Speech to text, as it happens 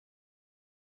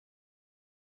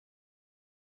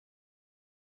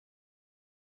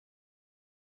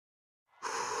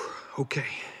Okay,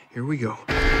 here we go.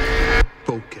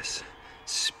 Focus.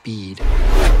 Speed.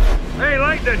 Hey,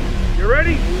 Lightning, you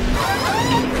ready?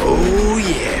 Oh,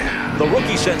 yeah. The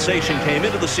rookie sensation came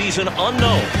into the season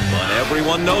unknown, but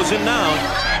everyone knows him now.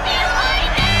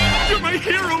 You're my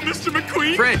hero, Mr.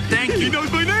 McQueen. Fred, thank you. He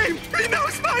knows my name. He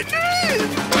knows my name.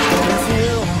 If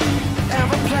you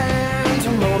ever plan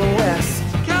to motor west,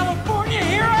 California,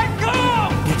 here I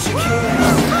come. get your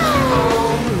kids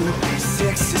on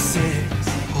 66.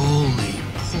 Holy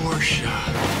Porsche.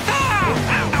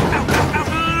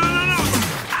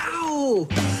 Ow!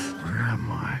 Where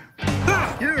am I?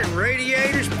 You're in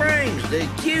Radiator Springs, the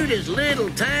cutest little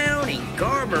town in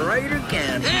Carburetor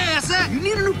County. Hey, that's that. You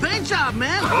need a new paint job,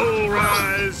 man. All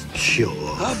rise.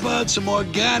 Sure. How about some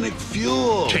organic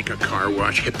fuel? Take a car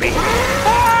wash, hippie.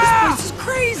 This is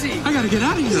crazy. I gotta get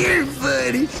out of here. You're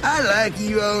funny. I like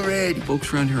you already.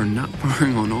 Folks around here are not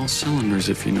firing on all cylinders,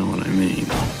 if you know what I mean.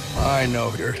 I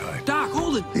know your type. Doc,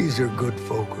 hold it. These are good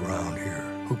folk around here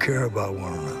who care about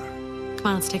one another. Come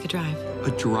on, let's take a drive.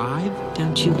 A drive?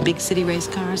 Don't you big city race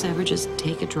cars ever just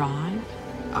take a drive?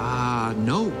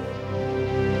 No.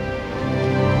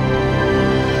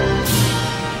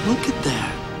 Look at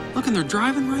that. Look, and they're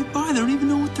driving right by. They don't even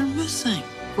know what they're missing.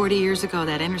 40 years ago,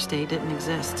 that interstate didn't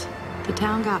exist. The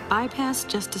town got bypassed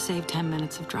just to save 10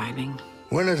 minutes of driving.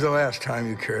 When is the last time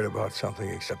you cared about something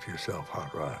except yourself,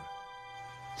 Hot Rod?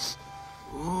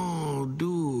 Oh,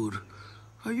 dude.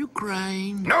 Are you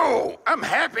crying? No, I'm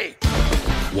happy.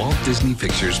 Walt Disney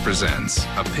Pictures presents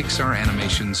a Pixar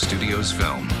Animation Studios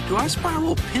film Do I spy a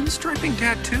little pinstriping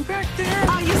tattoo back there?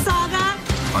 Oh, you saw that?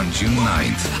 on June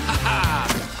 9th.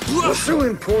 What's so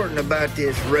important about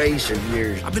this race of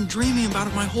yours? I've been dreaming about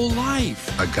it my whole life.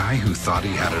 A guy who thought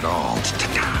he had it all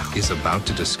is about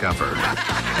to discover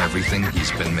everything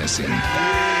he's been missing.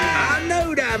 I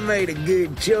knowed I made a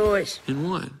good choice. In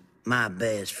what? My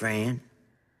best friend.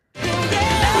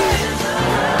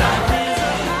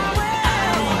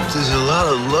 There's a lot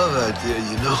of love out there,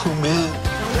 you know, man.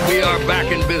 We are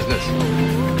back in business.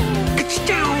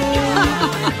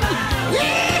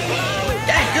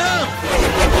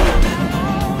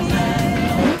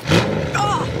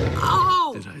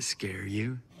 Oh! Did I scare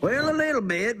you? Well, a little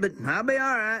bit, but I'll be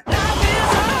all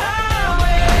right.